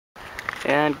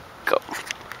And go.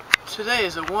 Today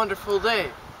is a wonderful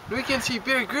day. We can see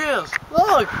Bear Grylls.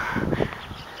 Look!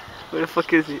 Where the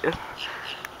fuck is he?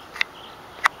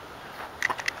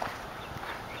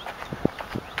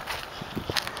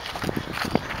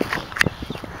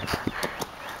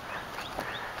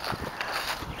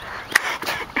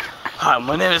 Hi,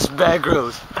 my name is Bear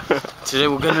Grylls. Today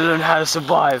we're gonna learn how to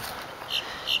survive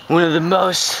one of the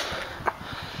most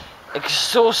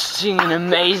exhausting and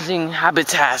amazing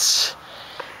habitats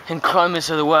and climates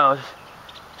of the world.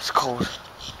 It's called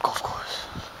golf course.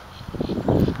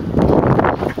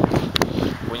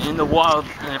 When you're in the wild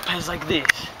in a place like this,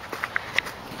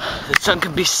 the sun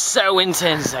can be so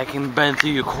intense that it can burn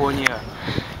through your cornea.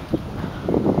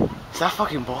 Is that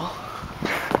fucking ball?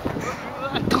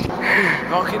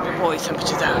 I'll keep your body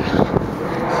temperature down.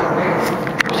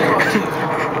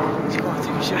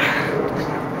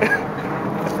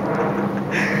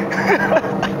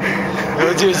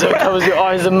 What do is covers your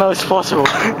eyes the most possible.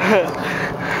 Yes.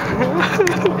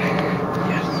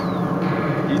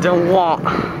 You don't want.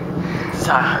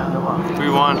 We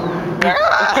want.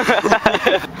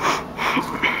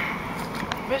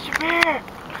 Mr. Bear!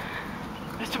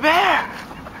 Mr. Bear!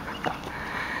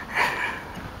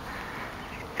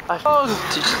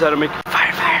 Teach us how to make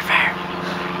fire.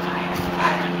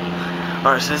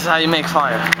 Alright, so this is how you make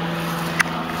fire.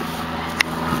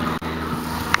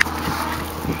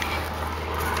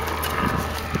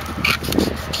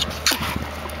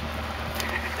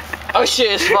 Oh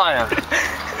shit, it's fire.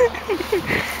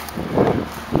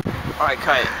 Alright,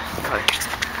 cut it.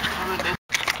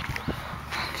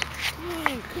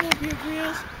 Come on, Bear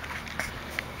Grylls.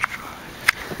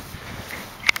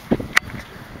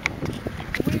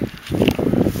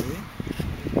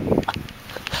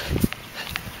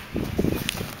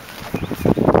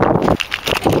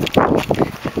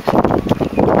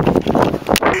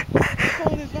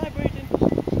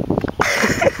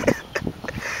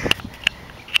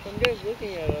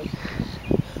 looking at us.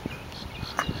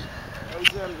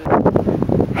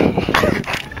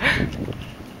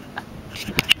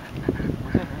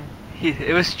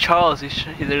 It was Charles.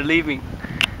 They're leaving.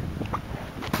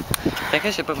 I think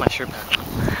I should put my shirt back on.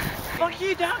 Fuck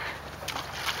you, Doc.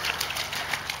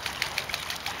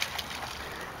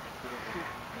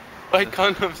 Buy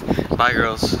condoms. Bye,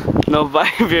 girls. No,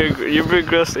 bye, Bear. You're Bear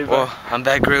Grylls. Well, I'm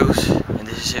Bear Grylls, and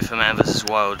this is it for Man vs.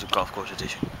 Wild Golf Course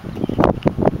Edition.